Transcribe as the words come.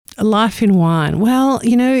Life in wine. Well,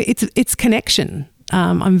 it's connection.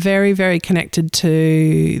 I'm very, very connected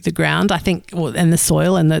to the ground, I think, and the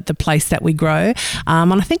soil and the place that we grow.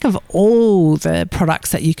 And I think of all the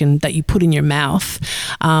products that you put in your mouth,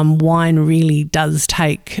 wine really does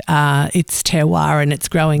take its terroir and its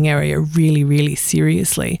growing area really, really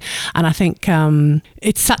seriously. And I think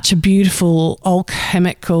it's such a beautiful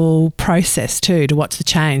alchemical process too to watch the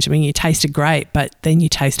change. I mean, you taste a grape, but then you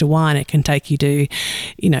taste a wine. It can take you to,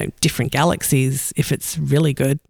 different galaxies if it's really good.